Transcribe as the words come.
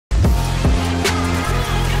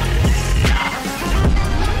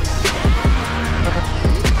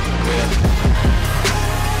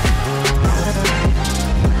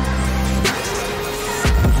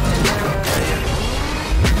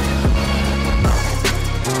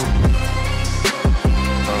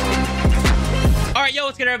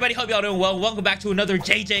everybody? Hope y'all doing well. Welcome back to another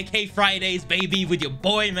JJK Fridays, baby, with your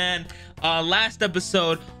boy, man. Last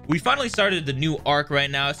episode, we finally started the new arc right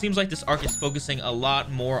now. It seems like this arc is focusing a lot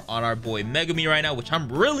more on our boy Megumi right now, which I'm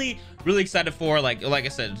really excited for. Like I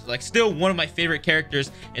said, like still one of my favorite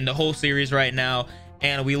characters in the whole series right now.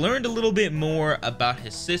 And we learned a little bit more about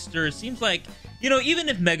his sister. It seems like, you know, even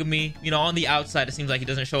if Megumi, you know, on the outside, it seems like he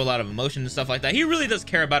doesn't show a lot of emotion and stuff like that. He really does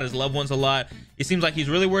care about his loved ones a lot. It seems like he's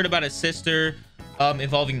really worried about his sister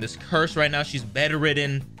involving this curse right now. She's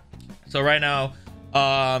bedridden. So right now,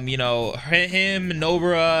 you know, him,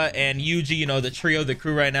 Nobara, and Yuji, you know, the trio, the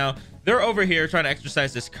crew right now, they're over here trying to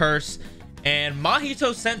exorcise this curse. And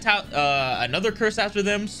Mahito sent out another curse after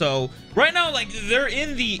them. So right now, like, they're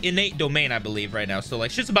in the innate domain, I believe, right now. So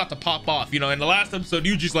like shit's about to pop off. You know, in the last episode,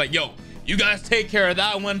 Yuji's like, yo, you guys take care of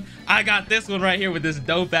that one. I got this one right here with this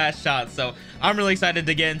dope ass shot. So I'm really excited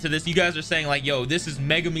to get into this. You guys are saying like, yo, this is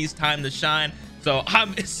Megumi's time to shine. So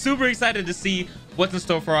I'm super excited to see what's in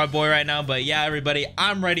store for our boy right now. But yeah, everybody,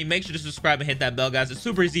 I'm ready. Make sure to subscribe and hit that bell, guys. It's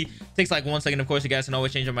super easy. Takes like 1 second. Of course, you guys can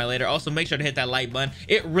always change your mind later. Also, make sure to hit that like button.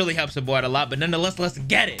 It really helps the boy out a lot. But nonetheless, let's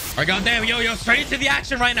get it. All right, goddamn, yo, straight into the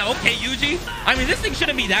action right now. Okay, Yuji. I mean, this thing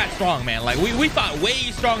shouldn't be that strong, man. Like, we fought way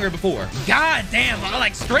stronger before. God damn,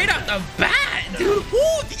 like straight out the bat, dude.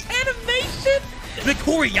 Ooh, the animation, the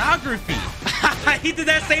choreography. He did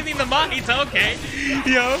that same thing to Mahito. Okay,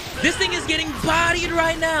 yo, this thing is getting bodied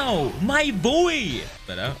right now, my boy.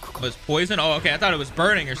 But was poison? Oh, okay, I thought it was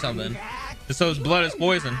burning or something. So his blood is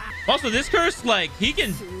poison. Also, this curse, like, he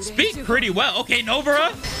can speak pretty well. Okay,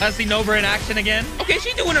 Nobara. Let's see Nobara in action again. Okay,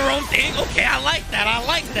 she's doing her own thing. Okay, I like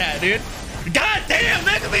that, dude. God damn,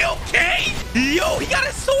 Megumi, okay? Yo, he got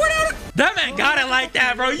his sword out. That man got it like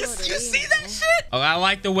that, bro. You see that shit? Oh, I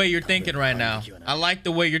like the way you're thinking right now. I like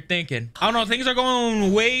the way you're thinking. I don't know, things are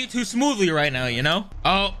going way too smoothly right now, you know?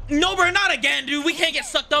 Oh, Nobara, not again, dude. We can't get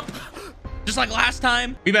sucked up just like last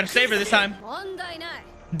time. We better save her this time.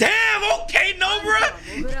 Damn, okay, Nobara.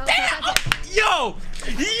 Damn, yo,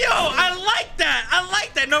 I like that.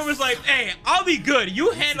 Nobara's like, hey, I'll be good.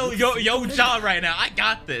 You handle yo job right now. I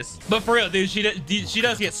got this. But for real, dude, she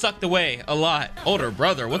does get sucked away a lot. Older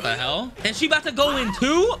brother, what the hell? And she about to go in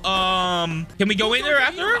too? Can we go in there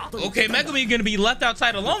after her? Okay, Megumi gonna be left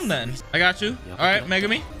outside alone then. I got you. All right,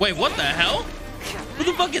 Megumi. Wait, what the hell? Who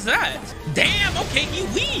the fuck is that? Damn, okay, he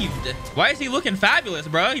weaved. Why is he looking fabulous,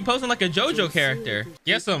 bro? He posing like a JoJo character. He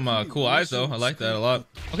has some cool eyes, though. I like that a lot.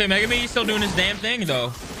 Okay, Megumi, he's still doing his damn thing,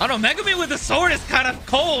 though. I don't know, Megumi with the sword is kind of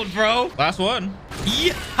cold, bro. Last one.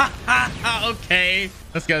 Yeah, okay.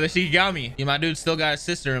 Let's go, the Shikigami. Yeah, my dude still got his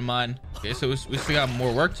sister in mind. Okay, so we still got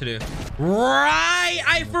more work to do. Right,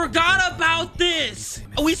 I forgot about this.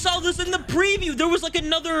 We saw this in the preview. There was like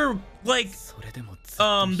another, like,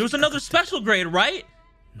 there was another special grade, right?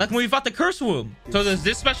 Like when we fought the curse womb. So does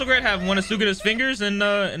this special grade have one of Sukuna's fingers in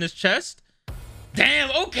his chest? Damn,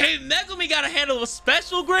 okay, Megumi got a handle a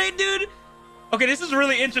special grade, dude. Okay, this is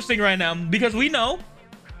really interesting right now because we know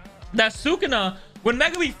that Sukuna, when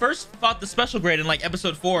Megumi first fought the special grade in like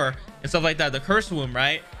episode 4 and stuff like that, the curse womb,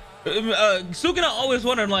 right? Sukuna always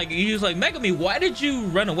wondered, like, he was like, Megumi, why did you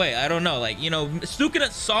run away? I don't know, like, you know, Sukuna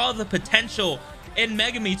saw the potential in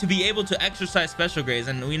Megumi to be able to exercise special grades.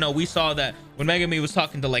 And you know, we saw that when Megumi was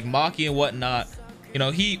talking to like Maki and whatnot, you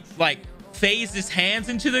know, he like phased his hands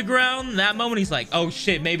into the ground. In that moment, he's like, oh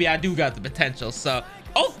shit, maybe I do got the potential. So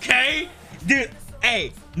okay, dude,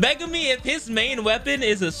 hey, Megumi, if his main weapon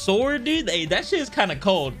is a sword, dude, hey, that shit is kind of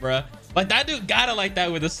cold, bro. Like that dude got it like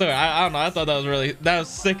that with a sword. I don't know, I thought that was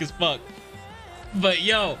sick as fuck. But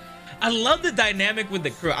yo, I love the dynamic with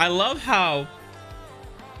the crew. I love how,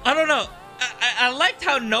 I don't know, I liked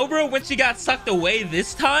how Nobara, when she got sucked away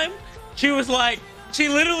this time, she was like, she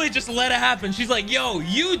literally just let it happen. She's like, yo,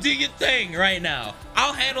 you do your thing right now.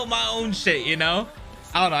 I'll handle my own shit, you know?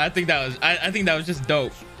 I don't know. I think that was just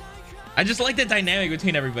dope. I just like the dynamic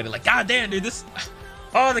between everybody. Like, god damn, dude,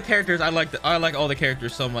 all the characters, I like all the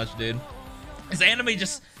characters so much, dude. This anime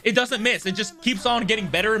just, it doesn't miss. It just keeps on getting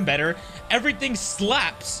better and better. Everything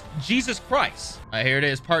slaps. Jesus Christ. All right, here it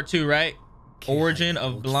is, part 2, right? Origin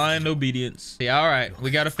of blind obedience. Yeah, all right,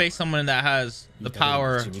 we gotta face someone that has the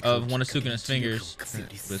power of one of Sukuna's fingers.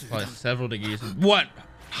 It's probably several degrees. What,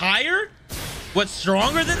 higher? What's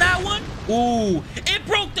stronger than that one? Ooh, it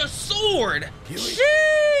broke the sword.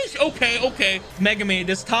 Sheesh. Okay, Megumi,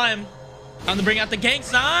 this time I'm gonna bring out the gang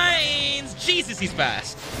signs. Jesus, he's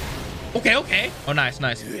fast. Okay. Oh, nice.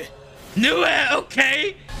 Knew it.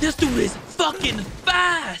 Okay, this dude is fucking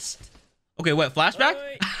fast. Okay, what, flashback?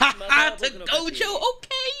 To Gojo,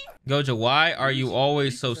 okay. Gojo, why are you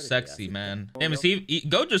always so sexy, man? Damn, see,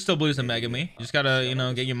 Gojo still believes in Megumi. You just gotta, you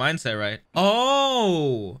know, get your mindset right.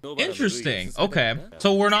 Oh, interesting. Okay,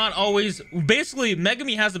 so we're not always, basically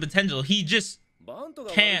Megumi has the potential, he just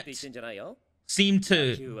can't seem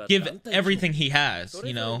to give everything he has,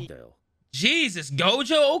 you know. Jesus,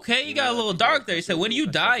 Gojo, okay, you got a little dark there. He said when you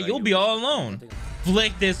die you'll be all alone.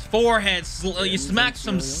 Flick this forehead, you smack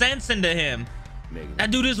some sense into him.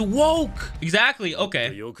 That dude is woke. Exactly.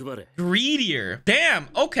 Okay, greedier. Damn.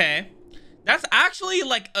 Okay, that's actually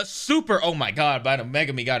like a super, oh my god, but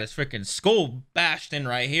Megumi got his freaking skull bashed in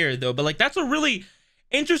right here though. But like, that's a really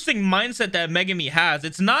interesting mindset that Megumi has.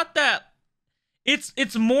 It's not that,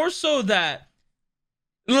 it's more so that,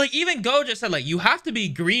 like, even Gojo said, like, you have to be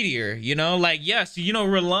greedier, you know, like, yes, you know,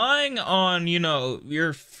 relying on, you know,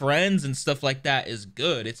 your friends and stuff like that is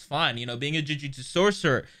good. It's fine, you know, being a Jujutsu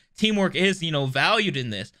sorcerer, teamwork is, you know, valued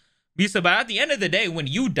in this. But at the end of the day, when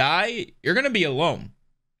you die, you're gonna be alone.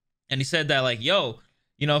 And he said that, like, yo,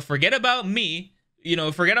 you know, forget about me, you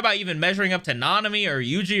know, forget about even measuring up to Nanami or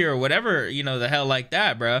Yuji or whatever, you know, the hell like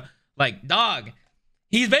that, bro. Like, dog,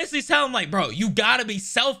 he's basically telling, like, bro, you gotta be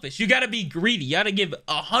selfish, you gotta be greedy, you gotta give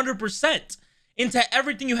 100% into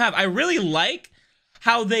everything you have. I really like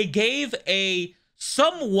how they gave a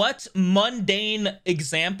somewhat mundane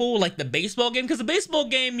example, like the baseball game, because the baseball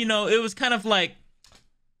game, you know, it was kind of like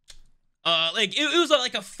it was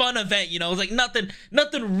like a fun event, you know. It was like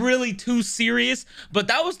nothing really too serious, but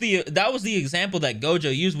that was the example that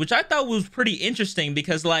Gojo used, which I thought was pretty interesting,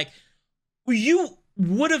 because like, you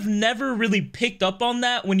would have never really picked up on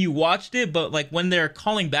that when you watched it, but like when they're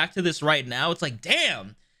calling back to this right now, it's like,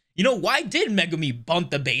 damn, you know, why did Megumi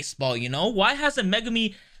bunt the baseball? You know, why hasn't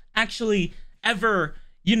Megumi actually ever,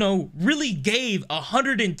 you know, really gave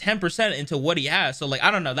 110% into what he has? So like,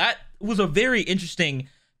 I don't know, that was a very interesting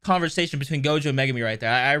conversation between Gojo and Megumi right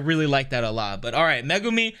there. I really like that a lot. But all right,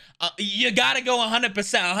 Megumi, you gotta go 100%,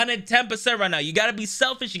 110% right now. You gotta be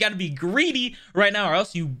selfish, you gotta be greedy right now, or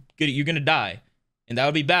else you're gonna die. And that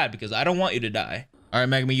would be bad, because I don't want you to die. All right,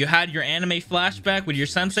 Megumi, you had your anime flashback with your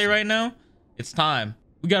sensei right now. It's time.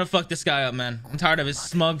 We gotta fuck this guy up, man. I'm tired of his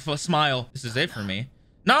smug smile. This is it for me.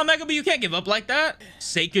 No, Megumi, you can't give up like that.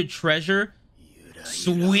 Sacred treasure.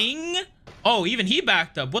 Swing. Oh, even he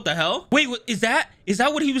backed up. What the hell? Wait, is that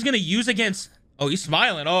what he was gonna use against? Oh, he's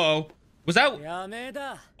smiling. Uh-oh. Was that?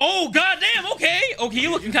 Oh, goddamn. Okay. Okay,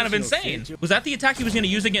 you're looking kind of insane. Was that the attack he was gonna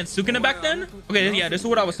use against Sukuna back then? Okay, yeah, this is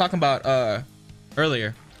what I was talking about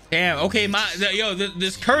earlier. Damn. Okay,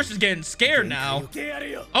 this curse is getting scared now.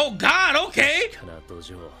 Oh God. Okay.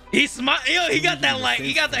 He smile. Yo, he got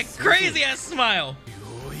that crazy ass smile.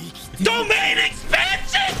 Domain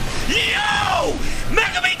expansion. Yo,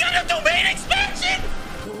 Megumi got a domain expansion.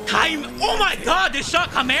 Oh my God, this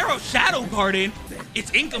shot Chimera Shadow Garden. It's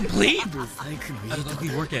incomplete. I don't think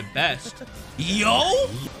we work at best. Yo.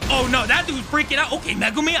 Oh no, that dude's freaking out. Okay,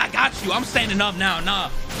 Megumi, I got you. I'm standing up now. Nah.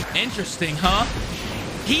 Interesting, huh?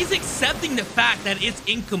 He's accepting the fact that it's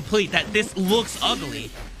incomplete, that this looks ugly,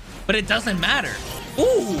 but it doesn't matter.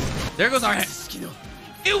 Ooh, there goes our head.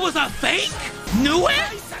 It was a fake? Knew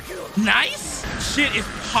it? Nice. Shit is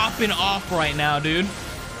popping off right now, dude.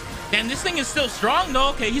 Damn, this thing is still strong though.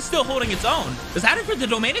 Okay, he's still holding its own. Is that it for the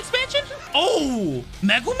domain expansion? Oh,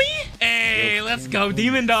 Megumi? Hey, let's go,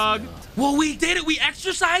 Demon Dog. Well, we did it. We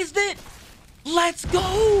exercised it. Let's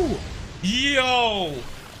go. Yo,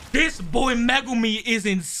 this boy Megumi is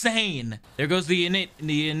insane. There goes the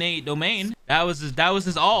innate domain. That was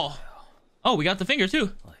his all. Oh, we got the finger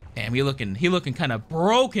too. Damn, he looking kind of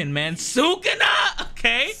broken, man. Sukuna.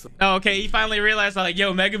 Okay. Oh, okay, he finally realized, like,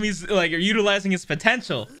 yo, Megumi's like, you're utilizing his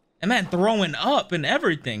potential. And man, throwing up and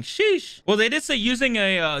everything. Sheesh. Well, they did say using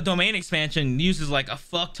a domain expansion uses like a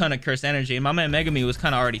fuck ton of cursed energy. And my man Megumi was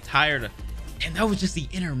kind of already tired. And that was just the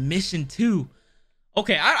intermission too.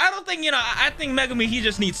 Okay, I don't think, you know, I think Megumi, he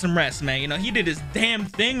just needs some rest, man. You know, he did his damn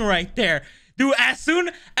thing right there. Dude, as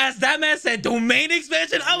soon as that man said domain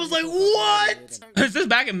expansion, I was like, what? Is this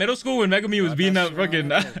back in middle school when Megumi was beating up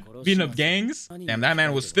fucking beating up gangs? Damn, that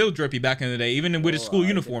man was still drippy back in the day, even with his school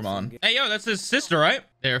uniform on. Hey, yo, that's his sister, right?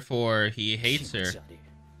 Therefore, he hates her.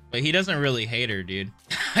 But he doesn't really hate her, dude.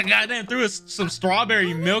 Goddamn, threw some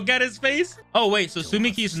strawberry milk at his face. Oh, wait, so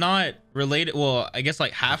Sumiki's not related. Well, I guess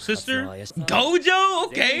like half sister. Gojo,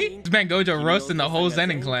 okay. This man Gojo roasting the whole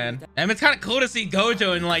Zenin clan. And it's kind of cool to see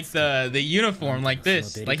Gojo in like the uniform like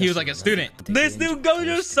this. Like he was like a student. This dude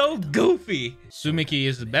Gojo's so goofy. Sumiki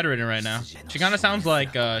is better in it right now. She kind of sounds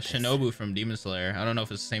like Shinobu from Demon Slayer. I don't know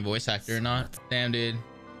if it's the same voice actor or not. Damn, dude.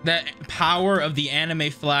 That power of the anime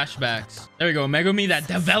flashbacks. There we go, Megumi, that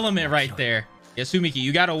development right there. Yeah, Sumiki,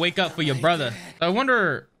 you gotta wake up for your brother. I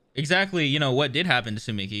wonder exactly, you know, what did happen to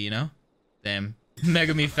Sumiki, you know? Damn.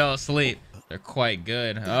 Megumi fell asleep. They're quite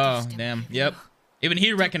good. Oh, damn. Yep. Even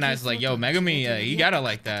he recognized, like, yo, Megumi, you gotta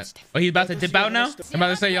like that. Oh, he's about to dip out now? I'm about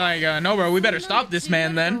to say, like, Nobara, we better stop this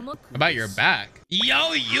man then. About your back.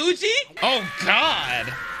 Yo, Yuji? Oh,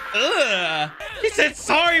 God. Ugh. He said,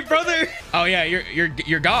 sorry, brother. Oh, yeah,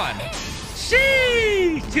 you're gone.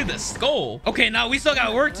 Sheesh. To the skull. Okay, now we still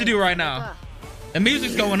got work to do right now. The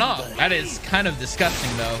music's going off. That is kind of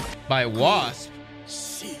disgusting, though. By Wasp.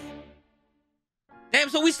 Damn,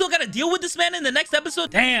 so we still gotta deal with this man in the next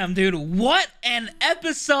episode? Damn, dude, what an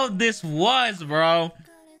episode this was, bro.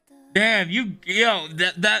 Damn, yo,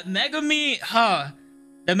 that Megumi,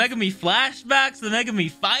 the Megumi flashbacks, the Megumi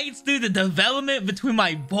fights, dude, the development between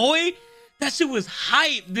my boy, that shit was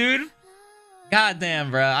hype, dude. God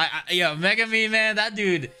damn, bro. Yo, Megumi, man, that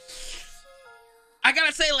dude, I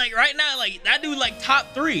gotta say, like, right now, like, that dude, like,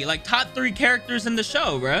 top three characters in the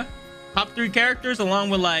show, bro. Top 3 characters, along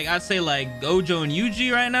with, like, I'd say, like, Gojo and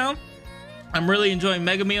Yuji right now. I'm really enjoying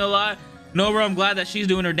Megumi a lot. Nobara, I'm glad that she's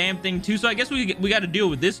doing her damn thing too. So I guess we got to deal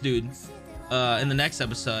with this dude in the next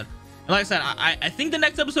episode. And like I said, I think the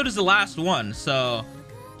next episode is the last one. So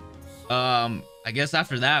I guess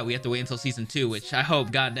after that we have to wait until season 2, which I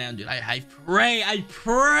hope, goddamn, dude, I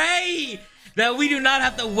pray that we do not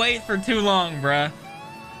have to wait for too long, bruh.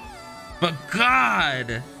 But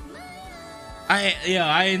God,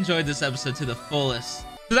 I enjoyed this episode to the fullest.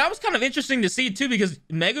 So that was kind of interesting to see too, because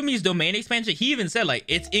Megumi's domain expansion, he even said, like,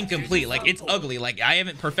 it's incomplete, like, it's ugly, like, I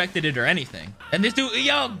haven't perfected it or anything. And this dude,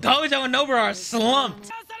 yo, Gojo and Nobara are slumped.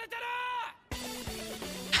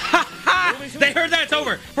 Ha ha! They heard that it's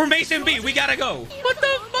over. Formation B, we gotta go. What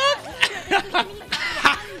the fuck?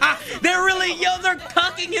 They're really, yo, they're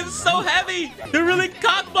cocking him so heavy. They're really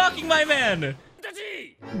cock blocking my man.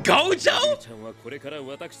 Gojo?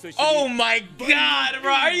 Oh my God,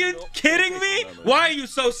 bro, are you kidding me? Why are you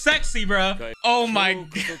so sexy, bro? Oh my God.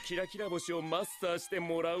 What the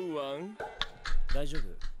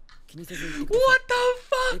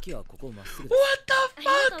fuck? What the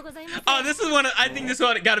fuck? Oh, this is I think this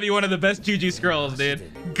one gotta be one of the best Jujutsu scrolls, dude.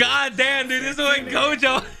 God damn, dude, this is like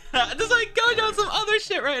Gojo. This is like Gojo on some other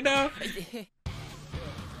shit right now.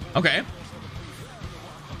 Okay.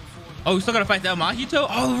 Oh, we still gotta fight that Mahito?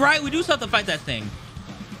 Oh, right, we do still have to fight that thing.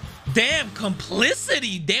 Damn,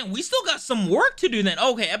 complicity. Damn, we still got some work to do then.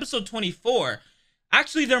 Okay, episode 24.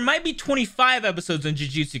 Actually, there might be 25 episodes in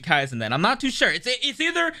Jujutsu Kaisen then. I'm not too sure. It's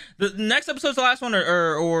either the next episode's the last one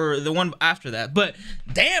or the one after that. But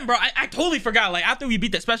damn, bro, I totally forgot. Like, after we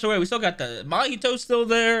beat that special way, we still got the Mahito still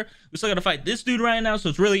there. We still gotta fight this dude right now, so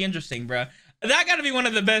it's really interesting, bro. That gotta be one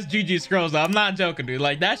of the best Jujutsu scrolls, though. I'm not joking, dude.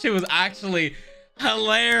 Like, that shit was actually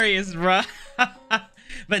hilarious, bro.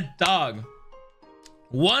 But dog,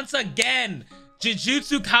 once again,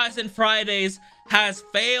 Jujutsu Kaisen Fridays has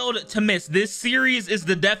failed to miss. This series is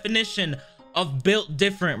the definition of built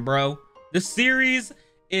different, bro. The series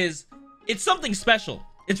is, it's something special.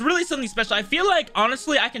 It's really something special. I feel like,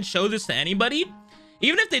 honestly, I can show this to anybody,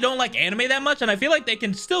 even if they don't like anime that much, and I feel like they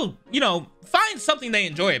can still, you know, find something they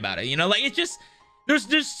enjoy about it, you know? Like, it's just,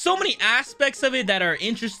 there's so many aspects of it that are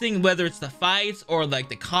interesting, whether it's the fights or like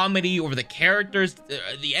the comedy or the characters,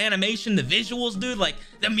 the animation, the visuals, dude, like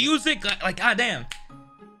the music, like goddamn.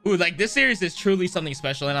 Ooh, like this series is truly something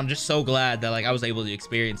special, and I'm just so glad that like I was able to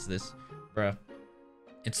experience this, bro.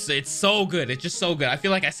 It's so good. It's just so good. I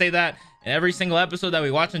feel like I say that in every single episode that we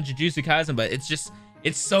watch on Jujutsu Kaisen, but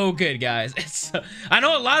it's so good, guys. I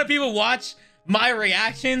know a lot of people watch my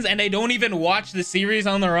reactions and they don't even watch the series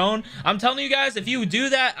on their own. I'm telling you guys, if you do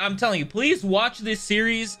that, I'm telling you, please watch this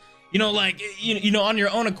series, you know, like, you know, on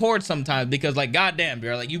your own accord sometimes, because like, goddamn,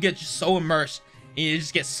 bro, like you get just so immersed and you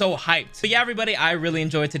just get so hyped. But yeah, everybody, I really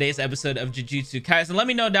enjoyed today's episode of Jujutsu Kaisen. Let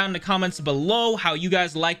me know down in the comments below how you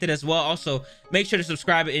guys liked it as well. Also, make sure to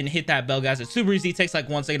subscribe and hit that bell, guys. It's super easy. It takes like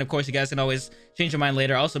 1 second. Of course, you guys can always change your mind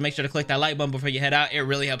later. Also, make sure to click that like button before you head out. It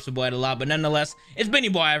really helps your boy out a lot. But nonetheless, it's been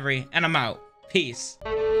your boy Ivory, and I'm out. Peace.